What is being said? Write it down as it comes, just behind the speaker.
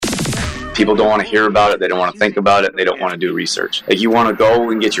People don't want to hear about it. They don't want to think about it. They don't want to do research. Like, you want to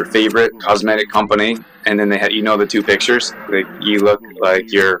go and get your favorite cosmetic company, and then they have, the two pictures. Like, you look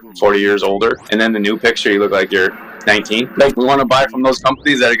like you're 40 years older, and then the new picture, you look like you're 19. Like, we want to buy from those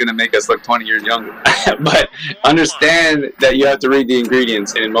companies that are going to make us look 20 years younger. But understand that you have to read the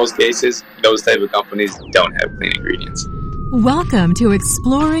ingredients, and in most cases, those type of companies don't have clean ingredients. Welcome to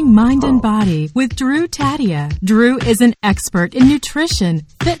Exploring Mind and Body with Drew Tadia. Drew is an expert in nutrition,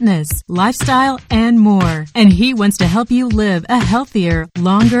 fitness, lifestyle, and more. And he wants to help you live a healthier,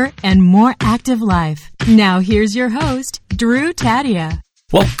 longer, and more active life. Now here's your host, Drew Tadia.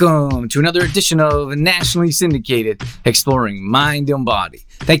 Welcome to another edition of nationally syndicated Exploring Mind and Body.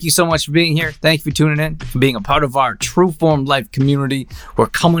 Thank you so much for being here. Thank you for tuning in, for being a part of our True Form Life community. We're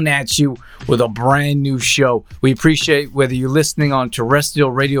coming at you with a brand new show. We appreciate whether you're listening on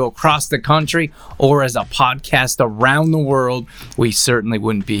terrestrial radio across the country or as a podcast around the world. We certainly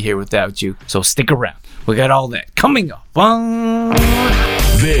wouldn't be here without you. So stick around. We got all that coming up.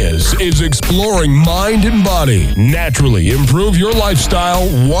 This is Exploring Mind and Body. Naturally improve your lifestyle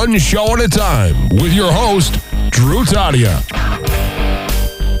one show at a time with your host, Drew Tadia.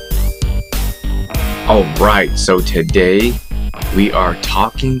 All right, so today we are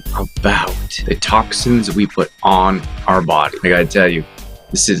talking about the toxins we put on our body. I gotta tell you,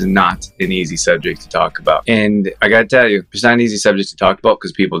 this is not an easy subject to talk about. And I gotta tell you, it's not an easy subject to talk about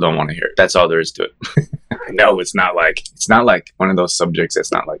because people don't want to hear it. That's all there is to it. No, it's not like one of those subjects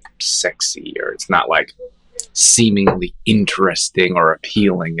that's not like sexy, or it's not like seemingly interesting or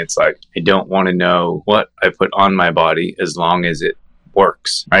appealing. It's like, I don't want to know what I put on my body as long as it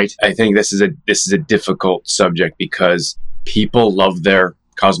works, right? I think this is a difficult subject because people love their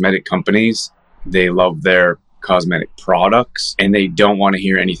cosmetic companies. They love their cosmetic products, and they don't want to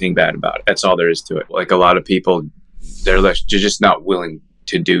hear anything bad about it. That's all there is to it. Like, a lot of people, they're just not willing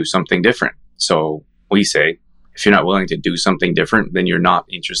to do something different. So we say, if you're not willing to do something different, then you're not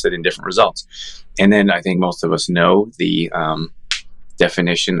interested in different results. And then I think most of us know the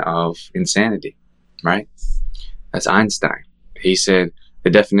definition of insanity, right? That's Einstein. He said the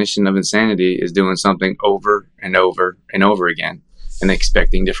definition of insanity is doing something over and over and over again and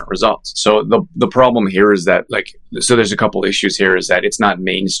expecting different results. So the problem here is that, so there's a couple issues here, is that it's not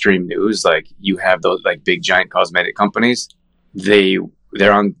mainstream news. Like, you have those like big giant cosmetic companies,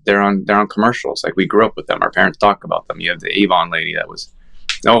 they're on commercials. Like, we grew up with them. Our parents talk about them. You have the Avon lady that was,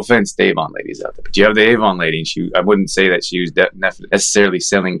 no offense to Avon ladies out there, but you have the Avon lady, and I wouldn't say that she was necessarily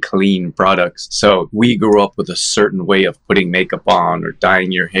selling clean products. So we grew up with a certain way of putting makeup on, or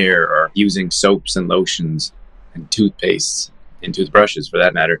dyeing your hair, or using soaps and lotions and toothpastes and toothbrushes for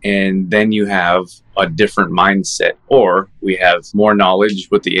that matter. And then you have a different mindset, or we have more knowledge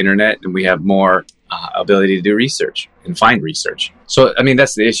with the internet, and we have more ability to do research and find research. So, I mean,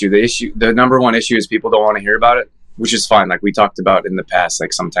 that's the issue. The number one issue is people don't want to hear about it, which is fine. Like we talked about in the past,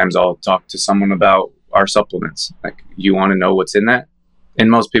 like sometimes I'll talk to someone about our supplements. Like, you want to know what's in that?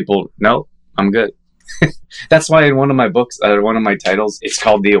 And most people, no, I'm good. That's why in one of my books, one of my titles, it's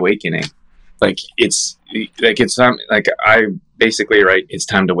called The Awakening. I basically write, it's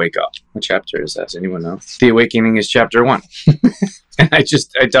time to wake up. What chapter is that? Does anyone know? The Awakening is chapter 1. And I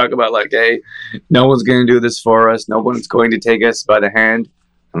talk about like, hey, no one's going to do this for us. No one's going to take us by the hand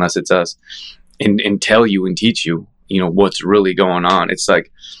unless it's us and tell you and teach you, what's really going on. It's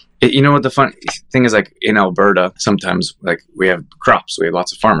like, what the fun thing is, like in Alberta, sometimes like we have crops. We have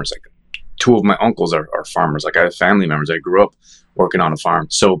lots of farmers. Like, 2 of my uncles are farmers. Like, I have family members. I grew up working on a farm.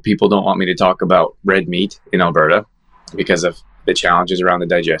 So people don't want me to talk about red meat in Alberta because of the challenges around the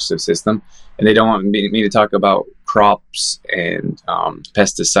digestive system. And they don't want me to talk about crops and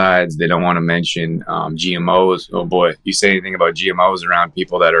pesticides. They don't want to mention GMOs. Oh boy, you say anything about GMOs around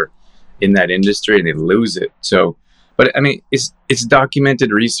people that are in that industry and they lose it. So, but I mean, it's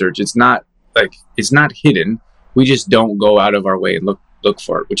documented research. It's not hidden. We just don't go out of our way and look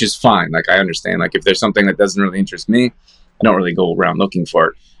for it, which is fine. Like, I understand, like if there's something that doesn't really interest me, I don't really go around looking for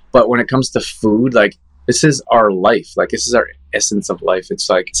it. But when it comes to food, like, this is our life. Like, this is our essence of life. It's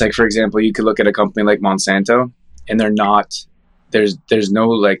like, for example, you could look at a company like Monsanto, and there's no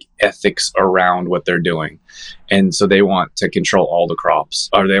like ethics around what they're doing. And so they want to control all the crops,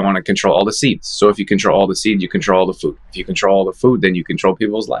 or they want to control all the seeds. So if you control all the seeds, you control all the food. If you control all the food, then you control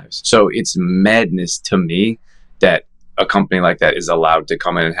people's lives. So it's madness to me that a company like that is allowed to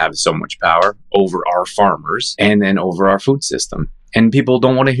come in and have so much power over our farmers and then over our food system. And people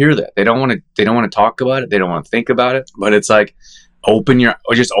don't want to hear that. They don't want to talk about it. They don't want to think about it. But it's like, open your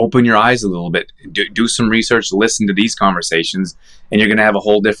eyes a little bit, do some research, listen to these conversations, and you're going to have a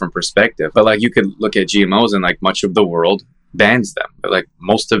whole different perspective. But like, you could look at GMOs, and like much of the world bans them. But like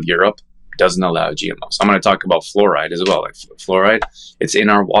most of Europe doesn't allow GMOs. I'm going to talk about fluoride as well. Like fluoride, it's in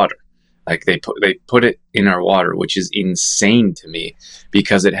our water. Like they put it in our water, which is insane to me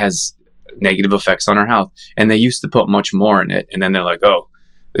because it has negative effects on our health. And they used to put much more in it, and then they're like, "Oh,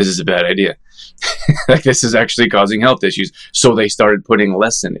 this is a bad idea. Like this is actually causing health issues." So they started putting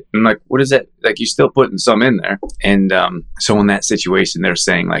less in it. I'm like, "What is that? Like you're still putting some in there." And so in that situation, they're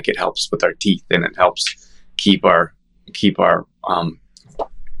saying like it helps with our teeth and it helps keep our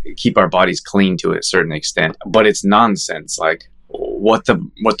bodies clean to a certain extent. But it's nonsense. Like what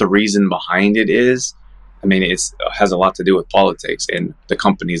the reason behind it is, I mean, it has a lot to do with politics and the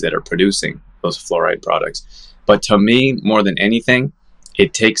companies that are producing those fluoride products. But to me, more than anything,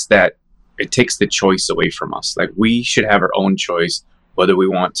 it takes the choice away from us. Like we should have our own choice whether we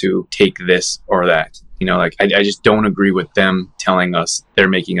want to take this or that. You know, like I just don't agree with them telling us they're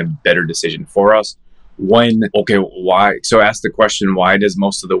making a better decision for us. Why? So ask the question, why does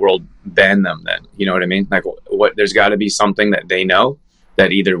most of the world ban them then? You know what I mean? Like there's got to be something that they know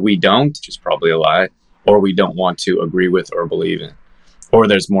that either we don't, which is probably a lie, or we don't want to agree with or believe in. Or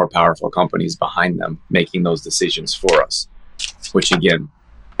there's more powerful companies behind them making those decisions for us, which again,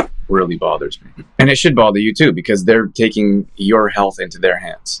 really bothers me. And it should bother you too, because they're taking your health into their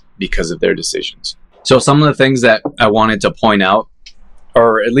hands because of their decisions. So some of the things that I wanted to point out,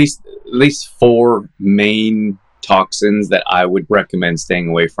 or at least 4 main toxins that I would recommend staying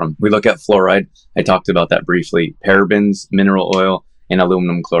away from. We look at fluoride. I talked about that briefly. Parabens, mineral oil, and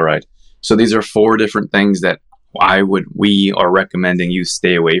aluminum chloride. So these are 4 different things that we are recommending you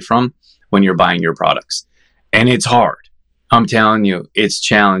stay away from when you're buying your products. And it's hard. I'm telling you, it's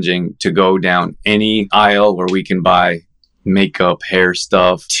challenging to go down any aisle where we can buy makeup, hair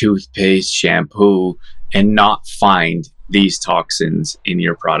stuff, toothpaste, shampoo, and not find these toxins in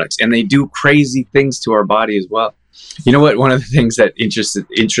your products. And they do crazy things to our body as well. You know what? One of the things that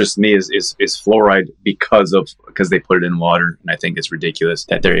interests me is fluoride because they put it in water. And I think it's ridiculous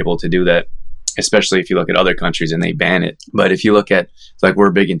that they're able to do that, especially if you look at other countries and they ban it. But if you look at, like,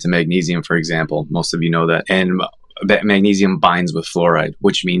 we're big into magnesium, for example, most of you know that. And that magnesium binds with fluoride,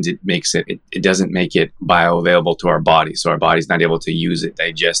 which means it doesn't make it bioavailable to our body. So our body's not able to use it,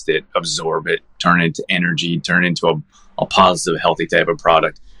 digest it, absorb it, turn it into energy, turn it into a positive, healthy type of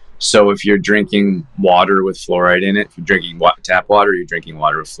product. So if you're drinking water with fluoride in it, if you're drinking tap water, you're drinking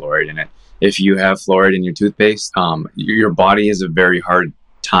water with fluoride in it. If you have fluoride in your toothpaste, your body has a very hard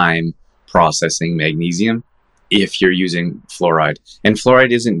time processing magnesium if you're using fluoride. And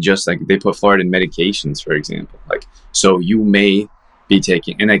fluoride isn't just like, they put fluoride in medications, for example. Like, so you may be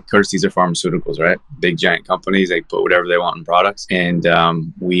taking, and of course these are pharmaceuticals, right? Big giant companies, they put whatever they want in products. And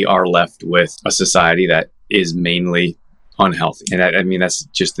we are left with a society that is mainly unhealthy. And I mean, that's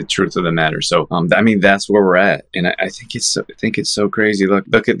just the truth of the matter. So, I mean, that's where we're at. And I think it's so crazy.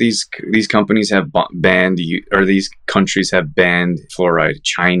 Look at these companies have banned, or these countries have banned fluoride.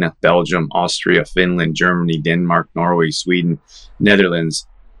 China, Belgium, Austria, Finland, Germany, Denmark, Norway, Sweden, Netherlands,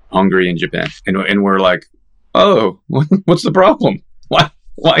 Hungary, and Japan. And we're like, oh, what's the problem?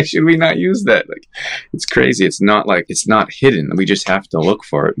 Why should we not use that? Like, it's crazy. It's not hidden. We just have to look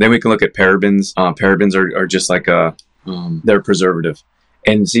for it. Then we can look at parabens. Parabens are just like they're preservative.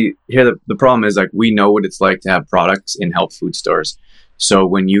 And see, here the problem is, like, we know what it's like to have products in health food stores. So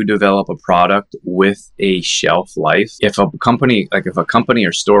when you develop a product with a shelf life, if a company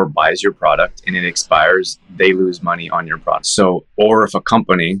or store buys your product and it expires, they lose money on your product. So, or if a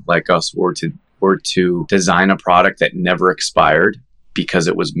company like us were to design a product that never expired because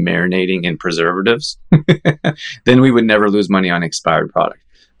it was marinating in preservatives, then we would never lose money on expired product.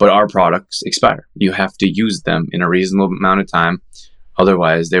 But our products expire. You have to use them in a reasonable amount of time.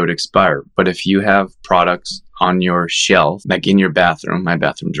 Otherwise, they would expire. But if you have products on your shelf, like in your bathroom, my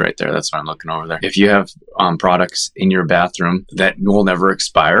bathroom's right there. That's what I'm looking over there. If you have products in your bathroom that will never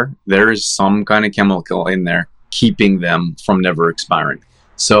expire, there is some kind of chemical in there keeping them from never expiring.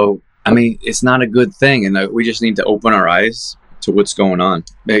 So, I mean, it's not a good thing. And we just need to open our eyes to what's going on.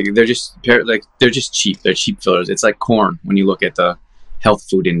 They're just cheap. They're cheap fillers. It's like corn. When you look at the health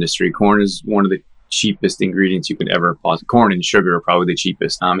food industry, corn is one of the cheapest ingredients you could ever possibly. Corn and sugar are probably the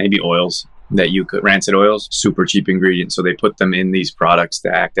cheapest. Maybe oils that you could, rancid oils, super cheap ingredients. So they put them in these products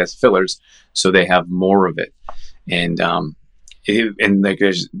to act as fillers, so they have more of it. And like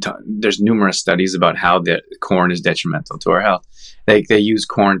there's numerous studies about how the corn is detrimental to our health. They use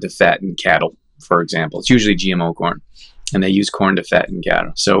corn to fatten cattle, for example. It's usually GMO corn. And they use corn to fatten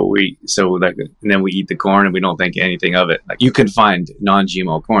cattle. And then we eat the corn and we don't think anything of it. Like, you can find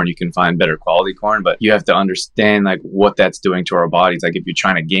non-GMO corn, you can find better quality corn, but you have to understand like what that's doing to our bodies. Like, if you're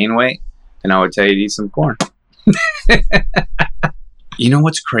trying to gain weight, then I would tell you to eat some corn. You know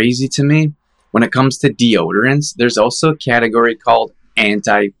what's crazy to me? When it comes to deodorants, there's also a category called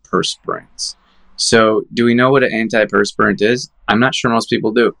antiperspirants. So do we know what an antiperspirant is? I'm not sure most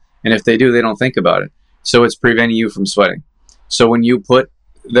people do. And if they do, they don't think about it. So it's preventing you from sweating. So when you put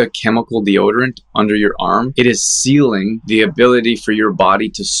the chemical deodorant under your arm, it is sealing the ability for your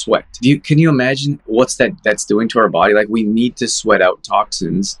body to sweat. Can you imagine what's that's doing to our body? Like, we need to sweat out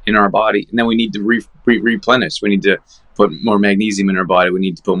toxins in our body, and then we need to replenish. We need to put more magnesium in our body. We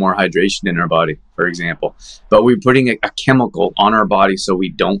need to put more hydration in our body, for example. But we're putting a chemical on our body so we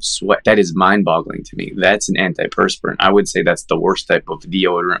don't sweat. That is mind-boggling to me. That's an antiperspirant. I would say that's the worst type of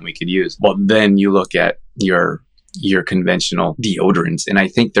deodorant we could use. But then you look at your conventional deodorants, and I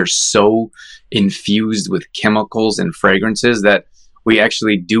think they're so infused with chemicals and fragrances that we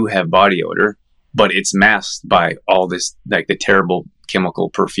actually do have body odor, but it's masked by all this, like the terrible chemical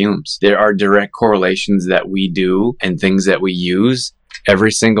perfumes. There are direct correlations that we do and things that we use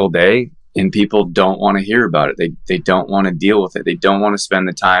every single day, and people don't want to hear about it. They don't want to deal with it. They don't want to spend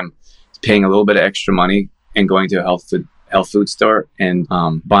the time paying a little bit of extra money and going to a health food store and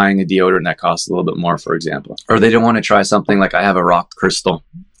buying a deodorant that costs a little bit more, for example. Or they don't want to try something like, I have a rock crystal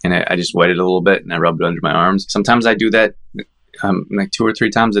and I just wet it a little bit and I rub it under my arms. Sometimes I do that like 2 or 3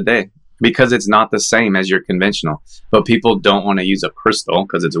 times a day because it's not the same as your conventional. But people don't want to use a crystal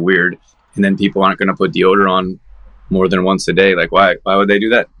because it's weird. And then people aren't going to put deodorant on more than once a day. Like, why would they do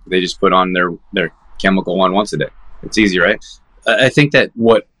that? They just put on their chemical one once a day. It's easy, right? I think that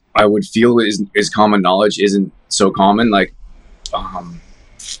what I would feel is common knowledge isn't so common. Like,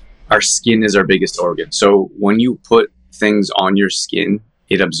 our skin is our biggest organ. So when you put things on your skin,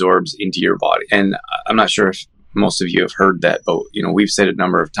 it absorbs into your body. And I'm not sure if most of you have heard that, but we've said it a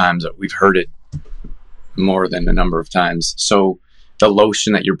number of times. We've heard it more than a number of times. So the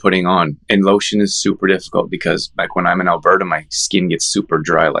lotion that you're putting on, and lotion is super difficult because, like, when I'm in Alberta, my skin gets super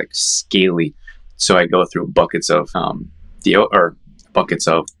dry, like scaly. So I go through buckets of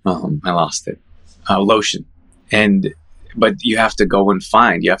lotion. But you have to go and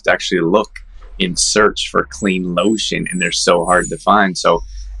you have to actually look and search for clean lotion, and they're so hard to find. So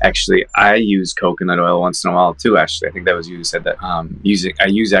actually, I use coconut oil once in a while too. Actually, I think that was you who said that. I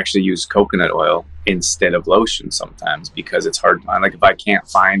use coconut oil instead of lotion sometimes because it's hard to find. Like, if I can't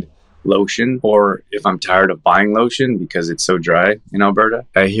find lotion, or if I'm tired of buying lotion because it's so dry in Alberta,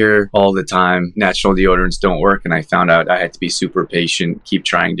 I hear all the time natural deodorants don't work, and I found out I had to be super patient, keep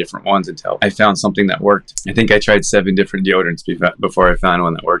trying different ones until I found something that worked. I think I tried 7 different deodorants before I found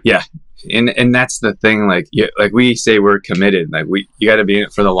one that worked. Yeah. And that's the thing, like we say, we're committed. Like, you got to be in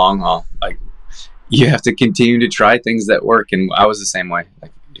it for the long haul. Like, you have to continue to try things that work. And I was the same way.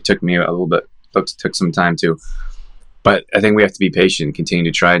 Like, it took me a little bit, took some time too. But I think we have to be patient, continue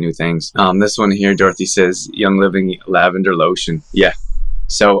to try new things. This one here, Dorothy says, Young Living lavender lotion. Yeah.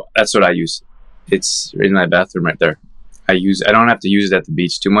 So that's what I use. It's in my bathroom right there. I don't have to use it at the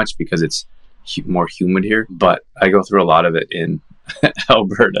beach too much because it's more humid here, but I go through a lot of it in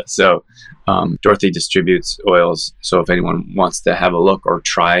Alberta. So Dorothy distributes oils. So if anyone wants to have a look or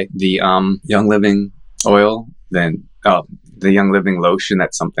try the Young Living oil, then the Young Living lotion,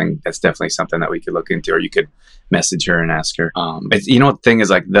 that's definitely something that we could look into, or you could message her and ask her. The thing is,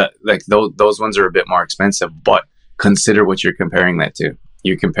 those ones are a bit more expensive, but consider what you're comparing that to.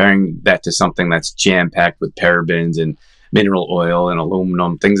 You're comparing that to something that's jam-packed with parabens and mineral oil and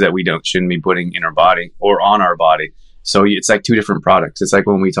aluminum, things that we shouldn't be putting in our body or on our body. So it's like 2 different products. It's like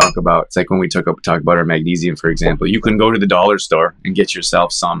when we talk about our magnesium, for example. You can go to the dollar store and get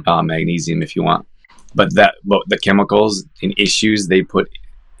yourself some magnesium if you want. But the chemicals and the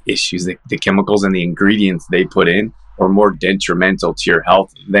chemicals and the ingredients they put in are more detrimental to your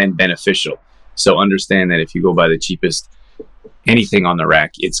health than beneficial. So understand that if you go buy the cheapest anything on the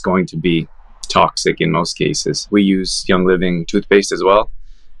rack, it's going to be toxic in most cases. We use Young Living toothpaste as well.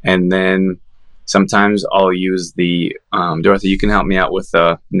 And then sometimes I'll use the, Dorothy, you can help me out with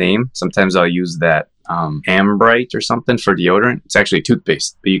the name. Sometimes I'll use that Ambrite or something for deodorant. It's actually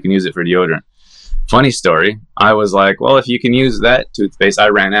toothpaste, but you can use it for deodorant. Funny story. I was like, well, if you can use that toothpaste, I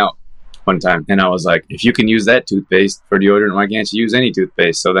ran out one time. And I was like, if you can use that toothpaste for deodorant, why can't you use any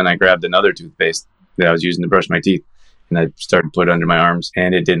toothpaste? So then I grabbed another toothpaste that I was using to brush my teeth, and I started to put it under my arms,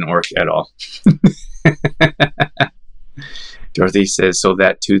 and it didn't work at all. Dorothy says, so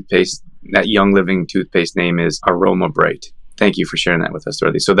that toothpaste, that Young Living toothpaste name is Aroma Bright. Thank you for sharing that with us,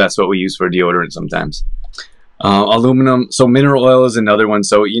 Dorothy. So that's what we use for deodorant sometimes. Aluminum. So mineral oil is another one.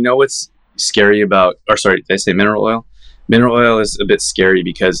 So what's scary about, did I say mineral oil? Mineral oil is a bit scary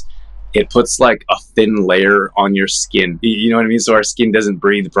because it puts like a thin layer on your skin. You know what I mean? So our skin doesn't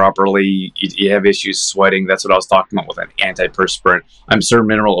breathe properly. You have issues sweating. That's what I was talking about with an antiperspirant. I'm sure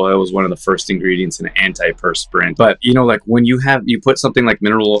mineral oil was one of the first ingredients in an antiperspirant. But you know, like when you put something like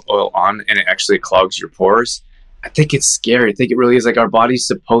mineral oil on and it actually clogs your pores, I think it's scary. I think it really is like our body's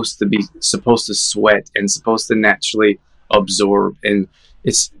supposed to sweat and supposed to naturally absorb, and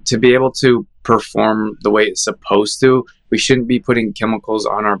it's to be able to perform the way it's supposed to. We shouldn't be putting chemicals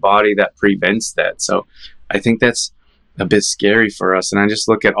on our body that prevents that. So I think that's a bit scary for us. And I just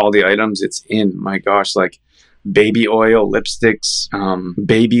look at all the items it's in. My gosh, like baby oil, lipsticks,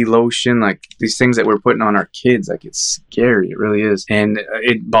 baby lotion, like these things that we're putting on our kids. Like it's scary. It really is. And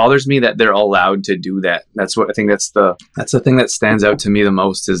it bothers me that they're allowed to do that. That's what I think that's the thing that stands out to me the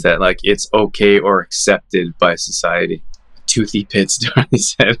most, is that like it's okay or accepted by society. Toothy pits, Dorothy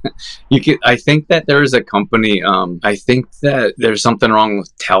said. I think that there is a company, I think that there's something wrong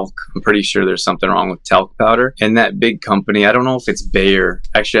with talc. I'm pretty sure there's something wrong with talc powder. And that big company, I don't know if it's Bayer.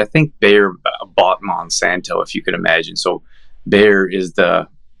 Actually, I think Bayer bought Monsanto, if you could imagine. So Bayer is they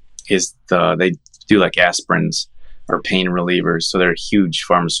do like aspirins or pain relievers. So they're a huge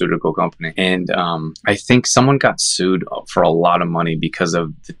pharmaceutical company. And I think someone got sued for a lot of money because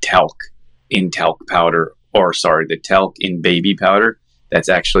of the talc in talc powder. Or the talc in baby powder that's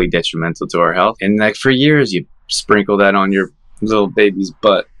actually detrimental to our health. And like for years, you sprinkle that on your little baby's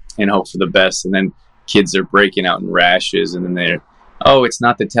butt and hope for the best. And then kids are breaking out in rashes, and then it's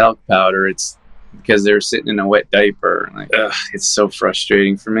not the talc powder. It's because they're sitting in a wet diaper. Like, it's so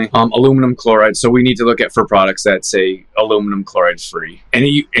frustrating for me. Aluminum chloride. So we need to look for products that say aluminum chloride free. And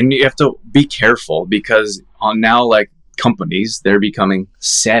you have to be careful, because now like companies, they're becoming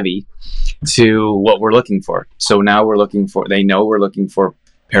savvy to what we're looking for. So now they know we're looking for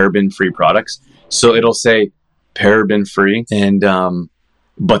paraben-free products. So it'll say paraben-free, and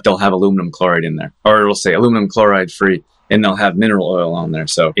but they'll have aluminum chloride in there. Or it'll say aluminum chloride free, and they'll have mineral oil on there.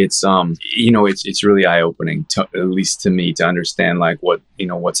 So it's it's really eye-opening, at least to me, to understand like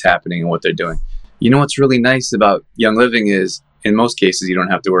what's happening and what they're doing. You know what's really nice about Young Living is, in most cases, you don't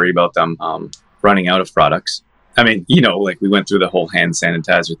have to worry about them running out of products. I mean, like we went through the whole hand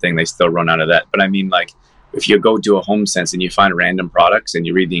sanitizer thing, they still run out of that. But I mean, like if you go to a Home Sense and you find random products and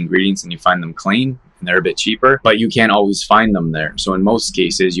you read the ingredients and you find them clean and they're a bit cheaper, but you can't always find them there. So in most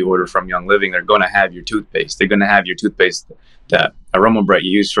cases, you order from Young Living, they're going to have your toothpaste. They're going to have your toothpaste, the AromaBright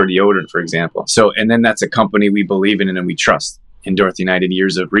you use for deodorant, for example. So, and then that's a company we believe in and we trust. And Dorothy and I did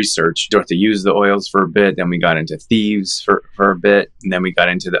years of research. Dorothy used the oils for a bit, then we got into Thieves for a bit, and then we got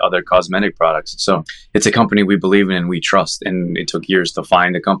into the other cosmetic products. So it's a company we believe in and we trust, and it took years to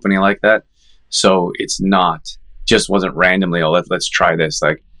find a company like that. So it's wasn't randomly, let's try this.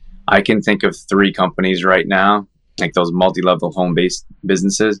 Like I can think of 3 companies right now, like those multi-level home-based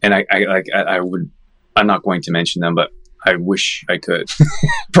businesses, and I'm not going to mention them, but I wish I could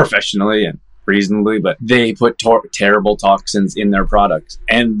professionally and reasonably, but they put terrible toxins in their products,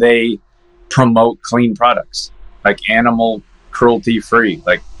 and they promote clean products like animal cruelty free.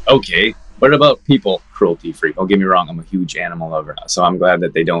 Like, okay, what about people cruelty free? Don't get me wrong, I'm a huge animal lover, so I'm glad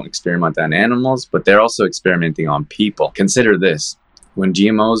that they don't experiment on animals, but they're also experimenting on people. Consider this: when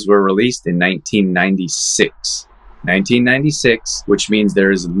GMOs were released in 1996, which means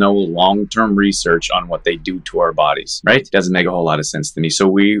there is no long-term research on what they do to our bodies, right? Doesn't make a whole lot of sense to me.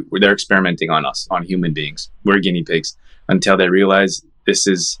 So they're experimenting on us, on human beings. We're guinea pigs until they realize this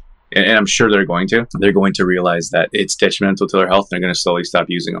is, and I'm sure they're going to realize that it's detrimental to their health, and they're going to slowly stop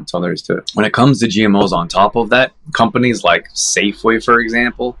using them. That's all there is to it. When it comes to GMOs, on top of that, companies like Safeway, for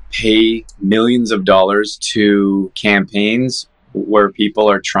example, pay millions of dollars to campaigns where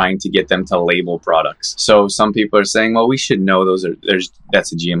people are trying to get them to label products. So some people are saying, well, we should know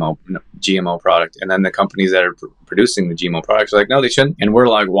that's a GMO product. And then the companies that are producing the GMO products are like, no, they shouldn't. And we're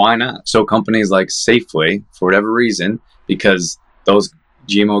like, why not? So companies like Safeway, for whatever reason, because those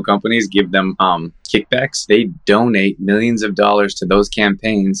GMO companies give them kickbacks, they donate millions of dollars to those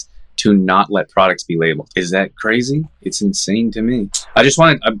campaigns to not let products be labeled. Is that crazy? It's insane to me. I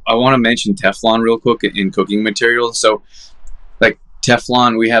want to mention Teflon real quick in cooking materials. So like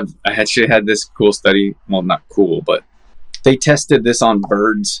Teflon, I actually had this cool study. Well, not cool, but they tested this on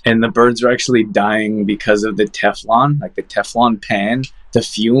birds, and the birds were actually dying because of the Teflon, like the Teflon pan, the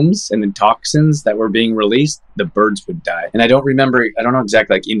fumes and the toxins that were being released, the birds would die. And I don't know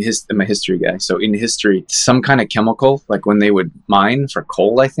exactly, like I'm a history guy. So in history, some kind of chemical, like when they would mine for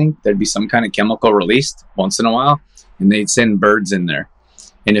coal, I think there'd be some kind of chemical released once in a while, and they'd send birds in there.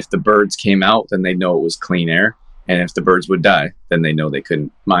 And if the birds came out, then they'd know it was clean air. And if the birds would die, then they know they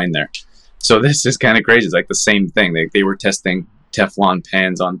couldn't mine there. So this is kind of crazy. It's like the same thing. They were testing Teflon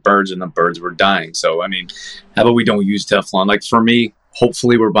pans on birds and the birds were dying. So, I mean, how about we don't use Teflon? Like for me,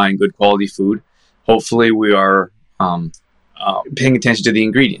 hopefully we're buying good quality food. Hopefully we are paying attention to the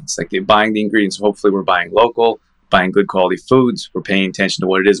ingredients, like buying the ingredients. Hopefully we're buying local, buying good quality foods. We're paying attention to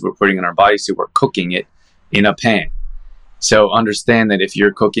what it is we're putting in our bodies. So we're cooking it in a pan. So understand that if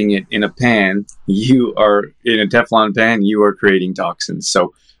you're cooking it in a pan, you are in a Teflon pan, you are creating toxins.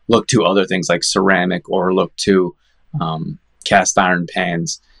 So look to other things like ceramic, or look to cast iron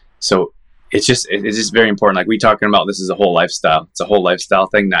pans. So it's just very important. Like we talking about, this is a whole lifestyle. It's a whole lifestyle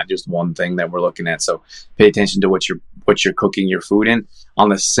thing, not just one thing that we're looking at. So pay attention to what you're cooking your food in. On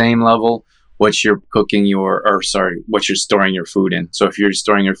the same level, what you're storing your food in. So if you're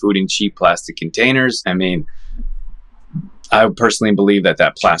storing your food in cheap plastic containers, I mean, I personally believe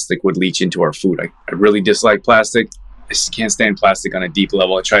that plastic would leach into our food. I really dislike plastic. I just can't stand plastic on a deep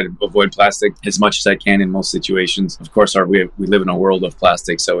level. I try to avoid plastic as much as I can in most situations. Of course, we live in a world of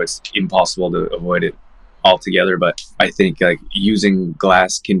plastic, so it's impossible to avoid it altogether. But I think like using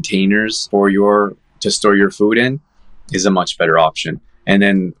glass containers to store your food in is a much better option. And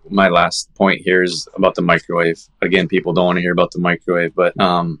then my last point here is about the microwave. Again, people don't want to hear about the microwave, but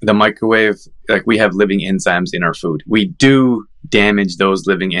the microwave, like we have living enzymes in our food. We do damage those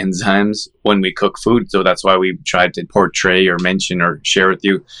living enzymes when we cook food. So that's why we tried to portray or mention or share with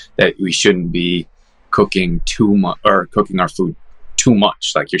you that we shouldn't be cooking too much or cooking our food too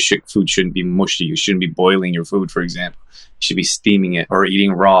much. Like your food shouldn't be mushy. You shouldn't be boiling your food, for example. You should be steaming it or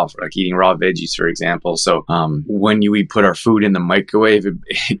eating raw, like eating raw veggies, for example. So when we put our food in the microwave,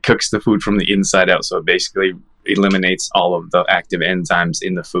 it cooks the food from the inside out. So it basically eliminates all of the active enzymes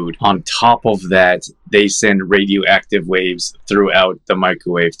in the food. On top of that, they send radioactive waves throughout the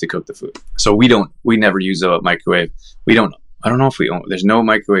microwave to cook the food. So we never use a microwave. I don't know if we own, there's no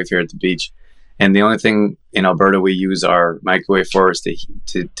microwave here at the beach. And the only thing in Alberta we use our microwave for is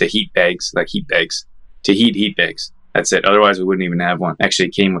to heat bags, to heat heat bags. That's it. Otherwise, we wouldn't even have one. Actually,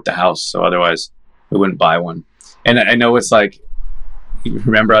 it came with the house, so otherwise we wouldn't buy one. And I know it's like,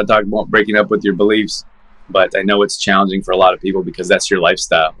 remember I talked about breaking up with your beliefs, but I know it's challenging for a lot of people because that's your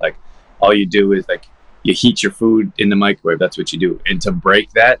lifestyle. Like all you do is like you heat your food in the microwave. That's what you do. And to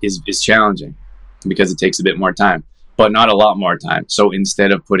break that is challenging because it takes a bit more time, but not a lot more time. So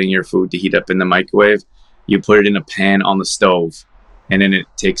instead of putting your food to heat up in the microwave, you put it in a pan on the stove, and then it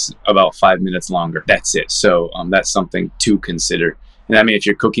takes about 5 minutes longer. That's it. So that's something to consider. And I mean, if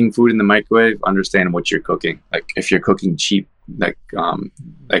you're cooking food in the microwave, understand what you're cooking. Like if you're cooking cheap, like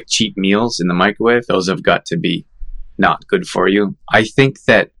cheap meals in the microwave, those have got to be not good for you. I think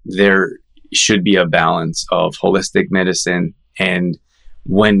that there should be a balance of holistic medicine and,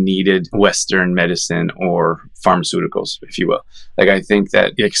 when needed, Western medicine or pharmaceuticals, if you will. Like I think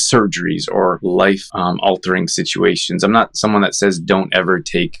that like surgeries or life altering situations, I'm not someone that says don't ever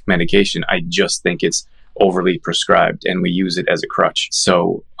take medication. I just think it's overly prescribed and we use it as a crutch.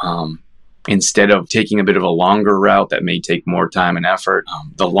 So instead of taking a bit of a longer route that may take more time and effort,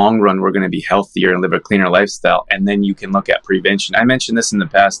 the long run, we're going to be healthier and live a cleaner lifestyle. And then you can look at prevention. I mentioned this in the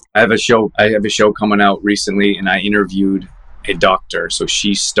past. I have a show coming out recently, and I interviewed a doctor. So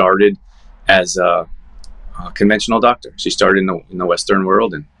she started as a conventional doctor. She started in the Western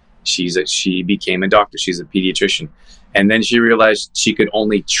world, and she became a doctor. She's a pediatrician. And then she realized she could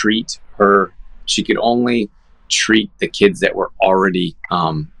only treat the kids that were already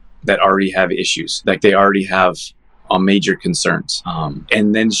have issues, like they already have major concerns.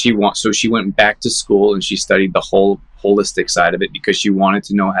 And then she went back to school and she studied the whole holistic side of it because she wanted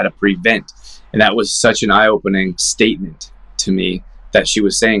to know how to prevent. And that was such an eye-opening statement to me, that she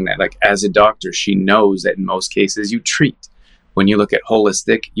was saying that, like, as a doctor, she knows that in most cases you treat. When you look at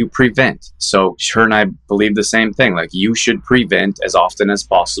holistic, you prevent. So her and I believe the same thing. Like, you should prevent as often as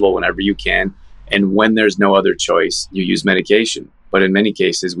possible whenever you can. And when there's no other choice, you use medication. But in many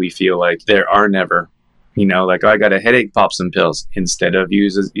cases, we feel like there are never, like, oh, I got a headache, pop some pills, instead of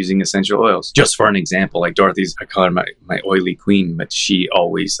using essential oils. Just for an example, like Dorothy's, I call her my oily queen, but she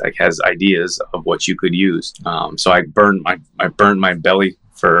always like has ideas of what you could use. So I burned my belly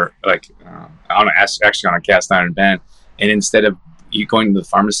for on a cast iron pan. And instead of you going to the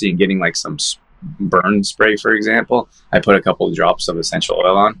pharmacy and getting like some burn spray, for example, I put a couple of drops of essential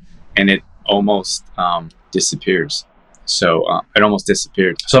oil on, and it almost disappears. So it almost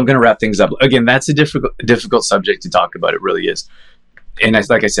disappeared. So I'm going to wrap things up. Again, that's a difficult subject to talk about. It really is. And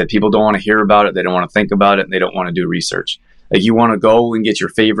like I said, people don't want to hear about it. They don't want to think about it. And they don't want to do research. Like, you want to go and get your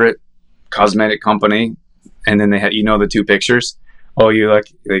favorite cosmetic company, and then they have, the two pictures. Oh, you look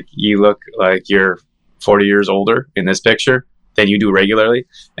like you're 40 years older in this picture than you do regularly.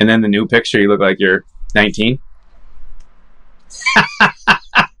 And then the new picture, you look like you're 19.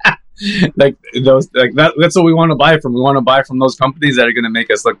 Like those, like that's what we want to buy from. We want to buy from those companies that are going to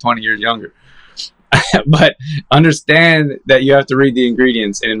make us look 20 years younger. But understand that you have to read the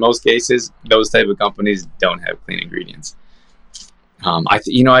ingredients, and in most cases, those type of companies don't have clean ingredients.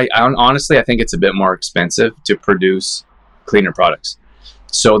 Honestly, I think it's a bit more expensive to produce cleaner products.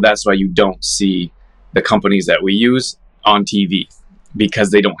 So that's why you don't see the companies that we use on TV,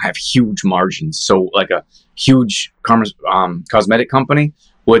 because they don't have huge margins. So like a huge cosmetic company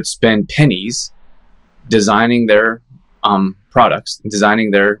would spend pennies designing their products,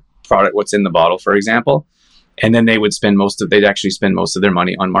 what's in the bottle, for example, and then they'd actually spend most of their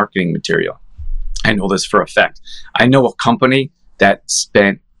money on marketing material. I know this for a fact. I know a company that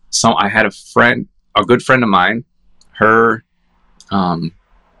spent I had a good friend of mine, her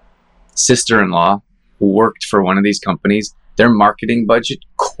sister-in-law who worked for one of these companies. Their marketing budget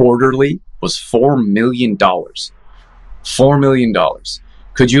quarterly was $4 million. $4 million.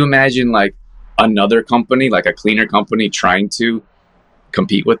 Could you imagine like another company, like a cleaner company, trying to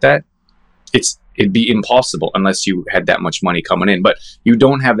compete with that? It'd be impossible unless you had that much money coming in. But you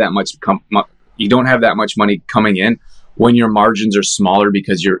don't have that much money coming in when your margins are smaller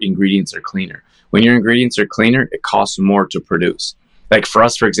because your ingredients are cleaner. When your ingredients are cleaner, it costs more to produce. Like for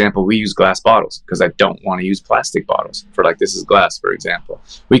us, for example, we use glass bottles because I don't want to use plastic bottles. For like, this is glass, for example.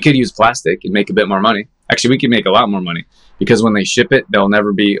 We could use plastic and make a bit more money. Actually, we could make a lot more money because when they ship it, there'll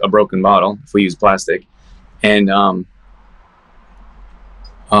never be a broken bottle if we use plastic. And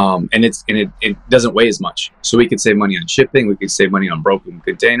it doesn't weigh as much. So we could save money on shipping. We could save money on broken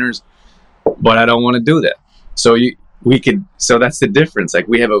containers, but I don't want to do that. So that's the difference. Like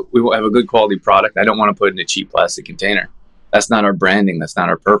we will have a good quality product. I don't want to put it in a cheap plastic container. That's not our branding. That's not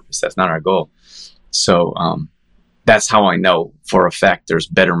our purpose. That's not our goal. So that's how I know for a fact there's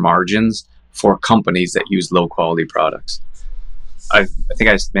better margins for companies that use low quality products. I think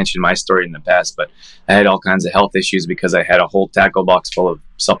I mentioned my story in the past, but I had all kinds of health issues because I had a whole tackle box full of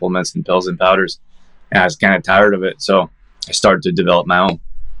supplements and pills and powders, and I was kind of tired of it. So I started to develop my own,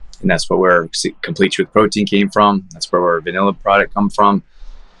 and that's where Complete Truth Protein came from. That's where our vanilla product come from.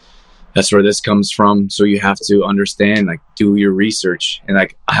 That's where this comes from. So you have to understand, like, do your research. And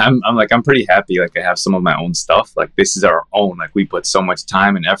like, I'm pretty happy. Like I have some of my own stuff. Like this is our own, like we put so much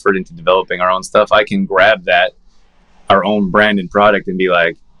time and effort into developing our own stuff. I can grab that, our own branded product, and be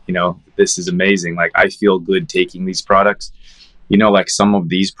like, this is amazing. Like I feel good taking these products, like some of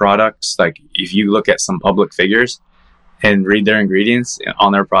these products, like if you look at some public figures and read their ingredients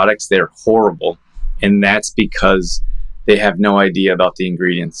on their products, they're horrible. And that's because they have no idea about the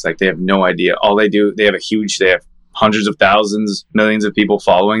ingredients. Like they have no idea. All they do, they have hundreds of thousands, millions of people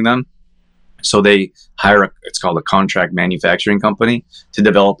following them. So they hire it's called a contract manufacturing company to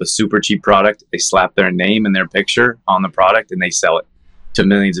develop a super cheap product. They slap their name and their picture on the product and they sell it to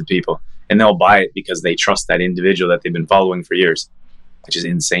millions of people. And they'll buy it because they trust that individual that they've been following for years, which is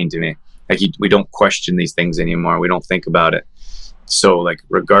insane to me. Like we don't question these things anymore. We don't think about it. So like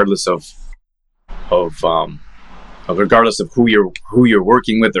regardless of who you're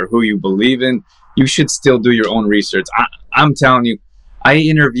working with or who you believe in, you should still do your own research. I'm telling you, I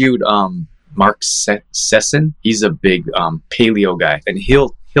interviewed Mark Sesson. He's a big paleo guy, and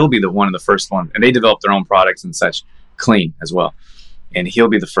he'll be one of the first ones. And they develop their own products and such, clean as well. And he'll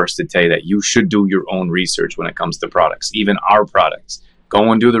be the first to tell you that you should do your own research when it comes to products, even our products.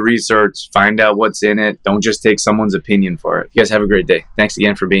 Go and do the research, find out what's in it. Don't just take someone's opinion for it. You guys have a great day. Thanks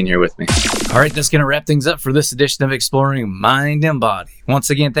again for being here with me. All right, that's going to wrap things up for this edition of Exploring Mind and Body. Once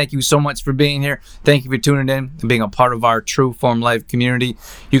again, thank you so much for being here. Thank you for tuning in and being a part of our True Form Life community.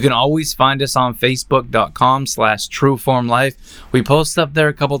 You can always find us on Facebook.com/TrueFormLife. We post up there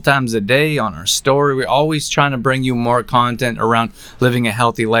a couple times a day on our story. We're always trying to bring you more content around living a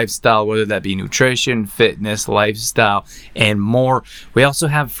healthy lifestyle, whether that be nutrition, fitness, lifestyle, and more. We also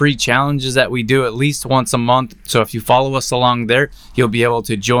have free challenges that we do at least once a month. So if you follow us along there, you'll be able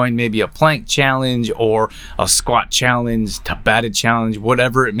to join maybe a plank challenge or a squat challenge, Tabata challenge,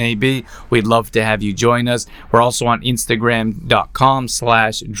 whatever it may be. We'd love to have you join us. We're also on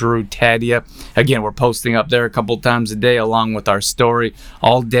Instagram.com/DrewTadia. Again, we're posting up there a couple times a day along with our story,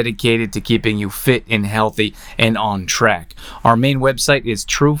 all dedicated to keeping you fit and healthy and on track. Our main website is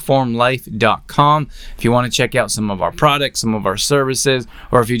TrueFormLife.com. If you want to check out some of our products, some of our services,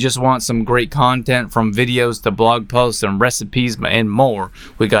 or if you just want some great content from videos to blog posts and recipes and more,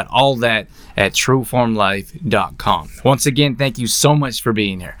 we got all that at TrueFormLife.com. Once again, thank you so much for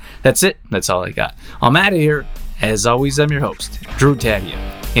being here. That's it. That's all I got. I'm out of here. As always, I'm your host, Drew Tadia,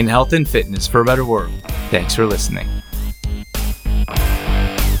 in health and fitness for a better world. Thanks for listening.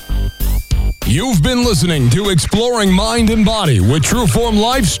 You've been listening to Exploring Mind and Body with Trueform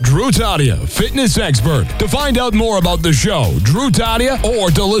Life's Drew Tadia, fitness expert. To find out more about the show, Drew Tadia, or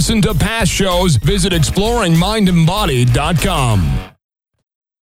to listen to past shows, visit exploringmindandbody.com.